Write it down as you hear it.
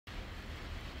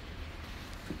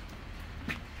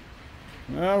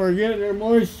Well, we're getting our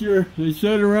moisture. They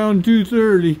said around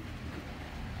 2:30.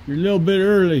 You're a little bit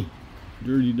early,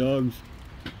 dirty dogs.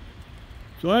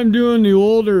 So I'm doing the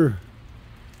older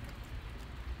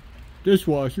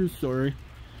dishwashers, sorry.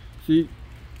 See,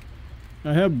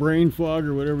 I have brain fog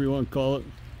or whatever you want to call it.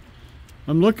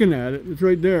 I'm looking at it, it's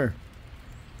right there.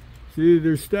 See,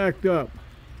 they're stacked up.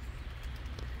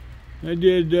 I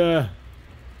did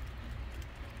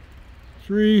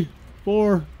 3,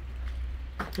 4.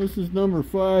 This is number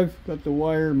 5. Got the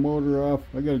wire and motor off.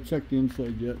 I gotta check the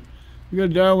inside yet. We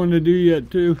got that one to do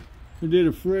yet too. I did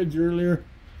a fridge earlier.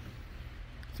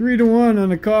 3-to-1 on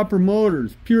the copper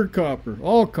motors. Pure copper.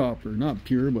 All copper. Not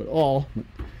pure, but all.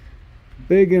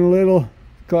 Big and little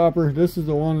copper. This is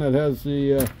the one that has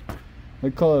the, I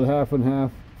call it half and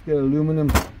half. It's got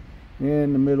aluminum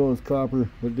and the middle is copper.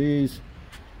 But these,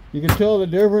 you can tell the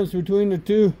difference between the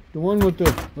two. The one with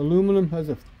the aluminum has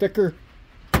a thicker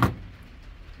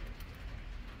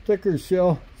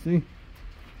shell, see?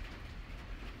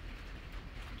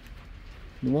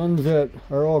 The ones that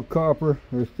are all copper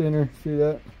are thinner, see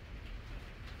that?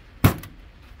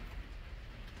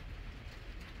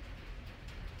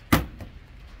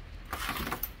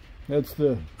 That's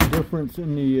the difference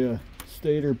in the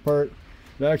stator part.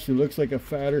 It actually looks like a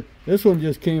fatter. This one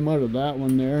just came out of that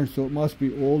one there, so it must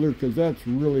be older because that's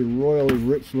really royally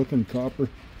rich looking copper.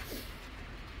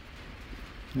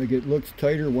 Like it looks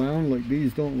tighter wound, like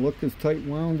these don't look as tight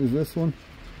wound as this one.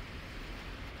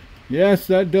 Yes,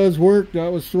 that does work.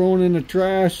 That was thrown in the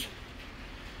trash.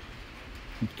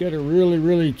 It's got a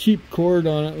really cheap cord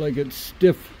on it, like it's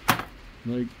stiff.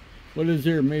 Like, what is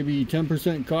there, maybe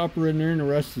 10% copper in there and the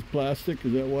rest is plastic?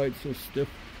 Is that why it's so stiff?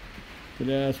 Could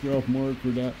ask Ralph Moore for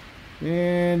that.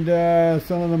 And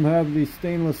some of them have these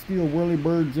stainless steel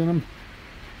whirlybirds in them.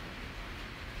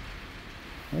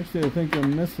 Actually, I think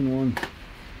I'm missing one.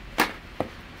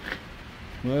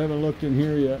 Well, I haven't looked in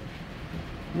here yet.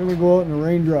 I'm gonna go out in the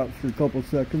raindrops for a couple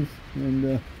seconds,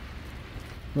 and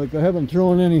like I haven't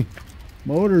thrown any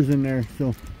motors in there,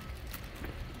 so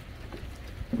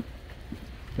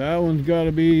that one's got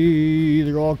to be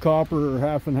either all copper or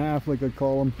half and half, like I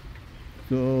call them.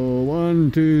 So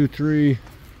 1, 2, 3.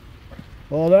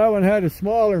 Oh, that one had a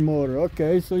smaller motor.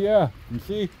 Okay, so yeah, you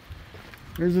see,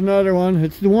 there's another one.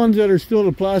 It's the ones that are still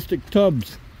the plastic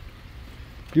tubs.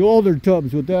 The older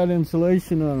tubs with that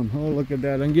insulation on them. Oh, look at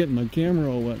that. I'm getting my camera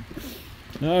all wet.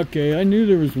 Okay, I knew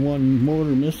there was one motor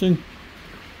missing.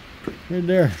 Right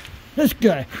there. This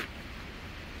guy.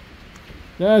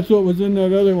 That's what was in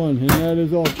that other one. And that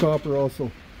is all copper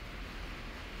also.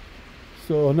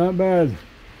 So, not bad.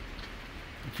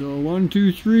 So, 1,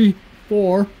 2, 3,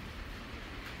 4.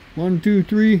 1, 2,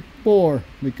 3, 4.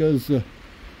 Because the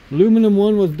aluminum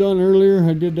one was done earlier.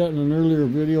 I did that in an earlier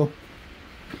video.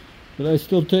 But I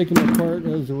still take them apart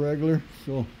as a regular,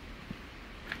 so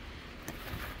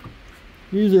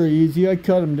these are easy. I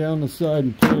cut them down the side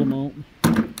and pull them out.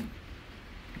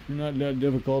 They're not that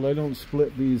difficult. I don't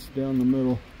split these down the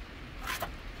middle.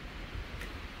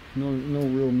 No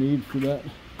real need for that.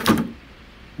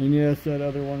 And yes, that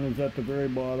other one is at the very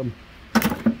bottom.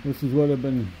 This is what I've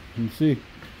been, you can see,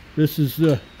 this is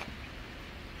the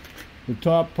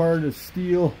top part is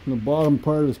steel and the bottom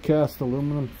part is cast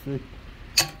aluminum. See?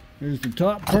 Here's the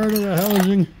top part of the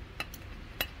housing.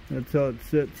 That's how it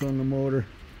sits on the motor.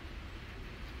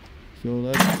 So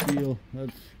that's steel.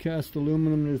 That's cast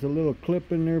aluminum. There's a little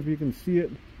clip in there if you can see it.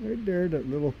 Right there, that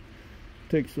little,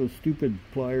 takes those stupid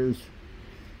pliers.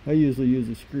 I usually use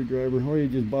a screwdriver or you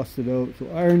just bust it out. So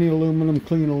irony aluminum,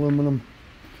 clean aluminum.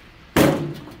 There's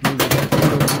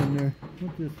a in there.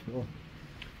 What's this? Oh.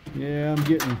 Yeah, I'm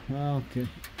getting, okay.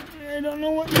 I don't know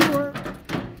what you are.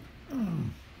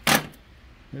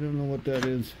 I don't know what that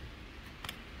is.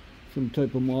 Some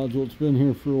type of module. It's been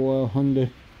here for a while. Hyundai.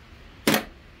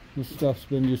 This stuff's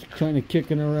been just kind of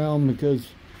kicking around because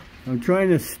I'm trying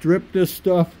to strip this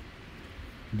stuff,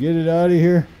 get it out of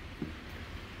here.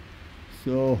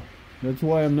 So that's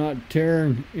why I'm not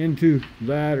tearing into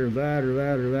that or that or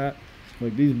that or that.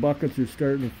 Like these buckets are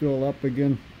starting to fill up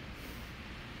again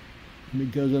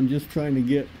because I'm just trying to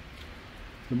get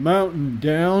the mountain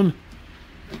down.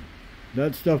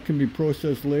 That stuff can be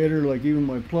processed later, like even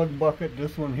my plug bucket.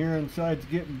 This one here inside's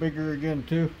getting bigger again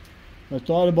too. I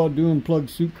thought about doing plug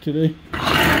soup today.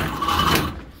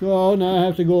 So now I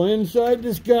have to go inside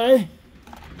this guy.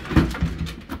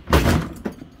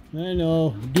 I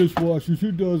know, dishwashers,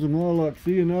 who does them? All look,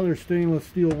 see, another stainless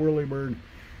steel whirlybird.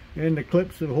 And the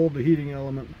clips that hold the heating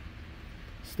element.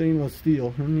 Stainless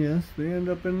steel. And yes, they end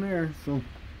up in there. So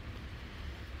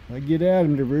I get at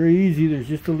them, they're very easy. There's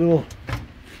just a little...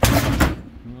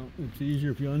 It's easier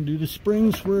if you undo the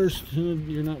springs first, so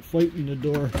you're not fighting the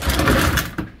door.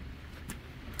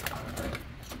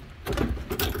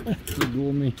 Good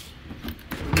old me.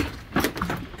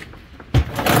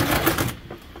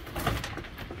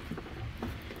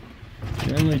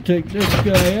 Then we take this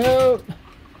guy out.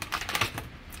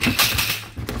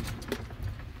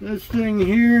 This thing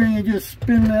here, you just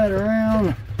spin that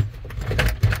around.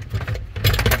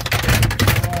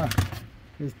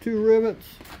 There's 2 rivets.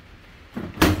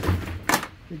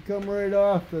 They come right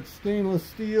off. That's stainless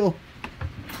steel.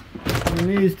 And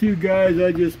these 2 guys,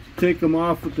 I just take them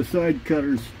off with the side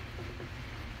cutters.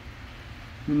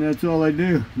 And that's all I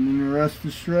do. And then the rest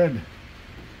is shred,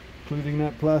 including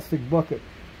that plastic bucket.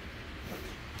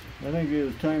 I think it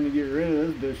was time to get rid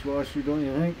of this dishwasher, don't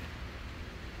you think?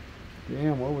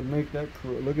 Damn, what would make that?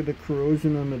 Look at the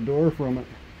corrosion on the door from it.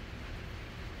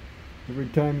 Every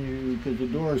time you, because the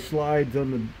door slides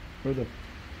on the, or the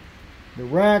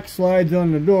rack slides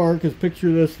on the door, because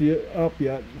picture this up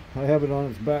yet, I have it on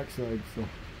its backside, so.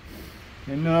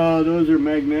 And no, those are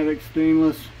magnetic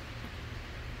stainless.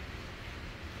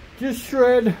 Just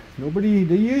shred. Nobody,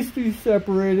 they used to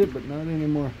separate it, but not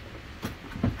anymore.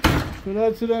 So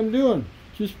that's what I'm doing.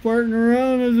 Just farting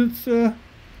around as it's,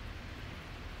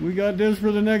 we got this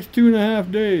for the next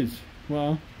 2.5 days.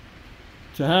 Well,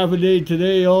 it's a half a day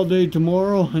today, all day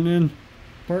tomorrow, and then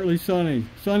partly sunny,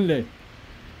 Sunday.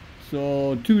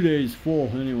 So 2 days full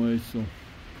anyway, so.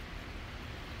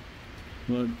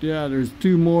 But yeah, there's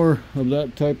 2 more of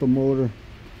that type of motor.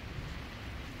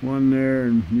 One there,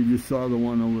 and you just saw the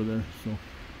one over there, so.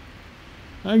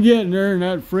 I'm getting there, and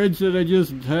that fridge that I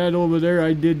just had over there,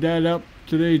 I did that up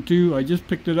today too. I just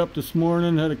picked it up this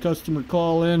morning, had a customer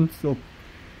call in, so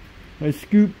I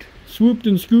swooped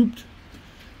and scooped,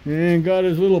 and got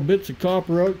his little bits of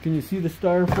copper out. Can you see the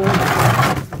styrofoam?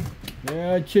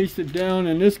 Yeah, I chased it down,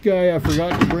 and this guy I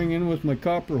forgot to bring in with my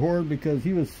copper hoard because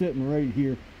he was sitting right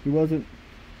here. He wasn't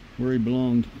where he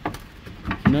belonged.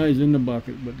 So now he's in the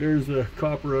bucket, but there's the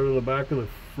copper out of the back of the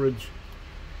fridge.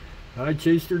 I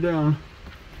chased her down.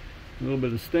 A little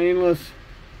bit of stainless.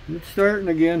 It's starting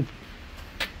again.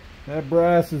 That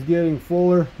brass is getting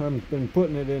fuller. I've been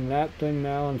putting it in that thing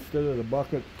now instead of the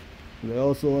bucket. But I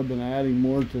also have been adding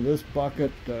more to this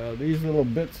bucket. These little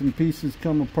bits and pieces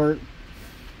come apart.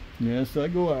 Yes, I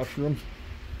go after them.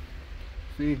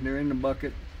 See, they're in the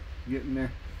bucket, getting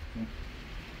there.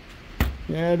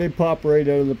 Yeah, they pop right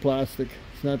out of the plastic.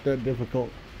 It's not that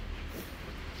difficult.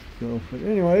 So, but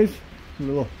anyways, a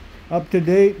little up to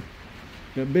date.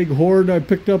 That big hoard I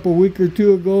picked up a week or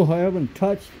 2 ago, I haven't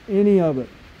touched any of it.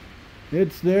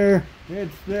 It's there,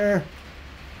 it's there,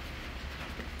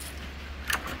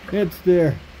 it's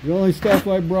there. The only stuff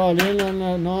I brought in on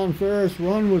that non-ferrous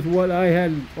run was what I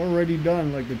had already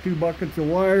done, like the 2 buckets of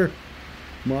wire,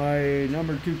 my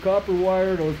number 2 copper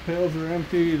wire, those pails are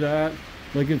empty, that,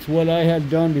 like it's what I had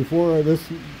done before this,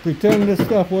 pretend this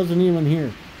stuff wasn't even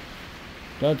here.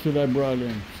 That's what I brought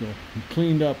in, so I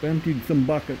cleaned up, emptied some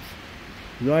buckets.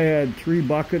 I had 3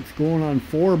 buckets going on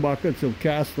 4 buckets of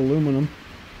cast aluminum.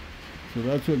 So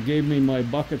that's what gave me my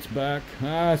buckets back.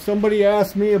 Somebody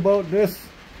asked me about this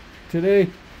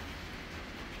today.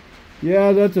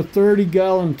 Yeah, that's a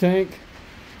 30-gallon tank.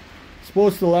 It's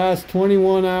supposed to last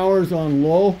 21 hours on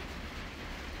low.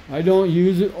 I don't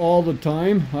use it all the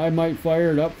time. I might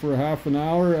fire it up for half an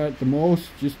hour at the most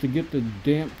just to get the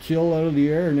damp chill out of the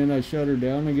air, and then I shut her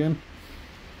down again.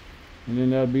 And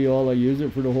then that'll be all I use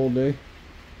it for the whole day.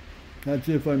 That's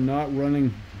if I'm not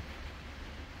running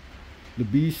the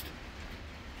beast.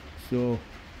 So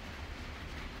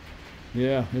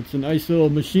yeah, it's a nice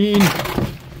little machine.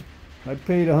 I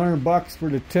paid $100 for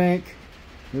the tank.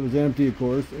 It was empty, of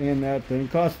course, and that thing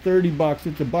cost $30.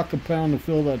 It's $1 a pound to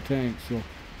fill that tank. So,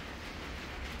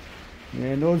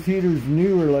 and those heaters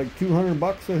new are like $200,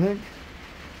 I think.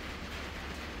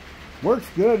 Works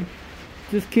good.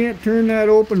 Just can't turn that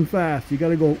open fast. You got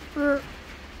to go.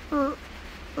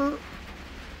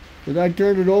 Because I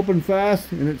turned it open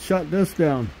fast and it shut this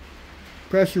down.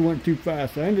 Pressure went too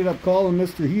fast. I ended up calling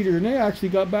Mr. Heater, and they actually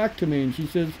got back to me, and she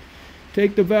says,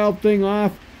 take the valve thing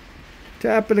off,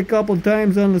 tap it a couple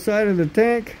times on the side of the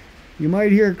tank. You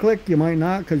might hear a click, you might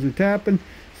not because you're tapping.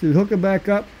 She says, hook it back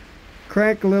up,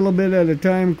 crank a little bit at a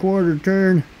time, quarter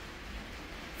turn,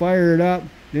 fire it up,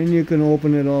 then you can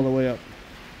open it all the way up.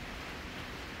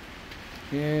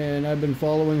 And I've been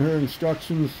following her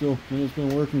instructions, so and it's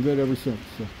been working good ever since.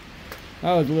 So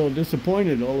I was a little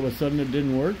disappointed. All of a sudden it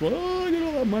didn't work. Well, I got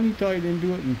all that money tied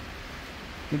into it and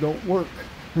it don't work.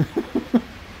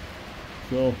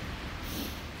 So,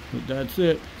 but that's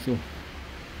it. So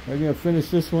I'm gonna finish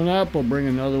this one up. I'll bring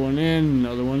another one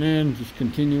in, just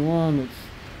continue on.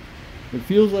 It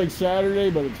feels like Saturday,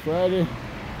 but it's Friday.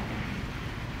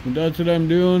 And that's what I'm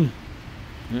doing.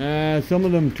 Some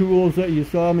of them tools that you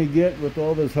saw me get with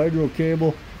all this hydro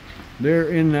cable, they're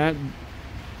in that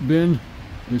bin.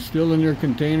 They're still in their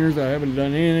containers. I haven't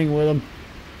done anything with them.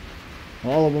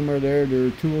 All of them are there. There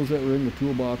are tools that were in the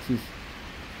toolboxes.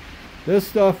 This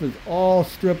stuff is all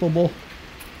strippable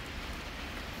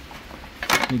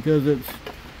because it's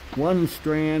one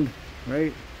strand,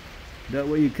 right? That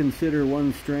way you consider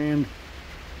one strand.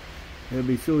 It'll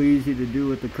be so easy to do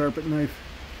with the carpet knife.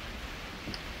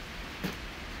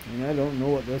 And I don't know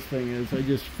what this thing is. I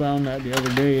just found that the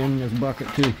other day in this bucket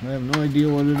too. I have no idea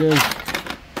what it is.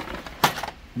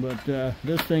 But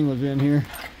this thing was in here.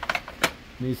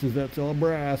 And he says that's all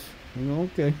brass. I go,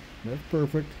 okay, that's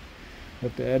perfect.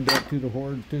 Have to add that to the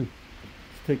hoard too.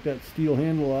 Let's take that steel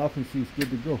handle off and see it's good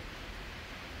to go.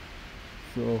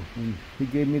 So, and he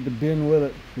gave me the bin with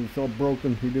it. It's all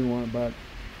broken. He didn't want it back.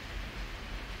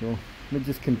 So it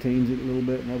just contains it a little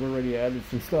bit, and I've already added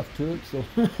some stuff to it. So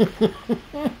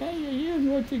here's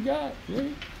what you got,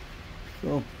 right?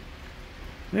 So,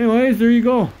 anyways, there you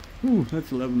go. Ooh,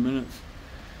 that's 11 minutes.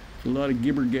 It's a lot of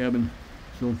gibber gabbing.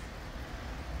 So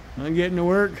I'm getting to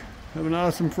work. Have an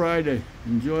awesome Friday.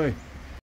 Enjoy.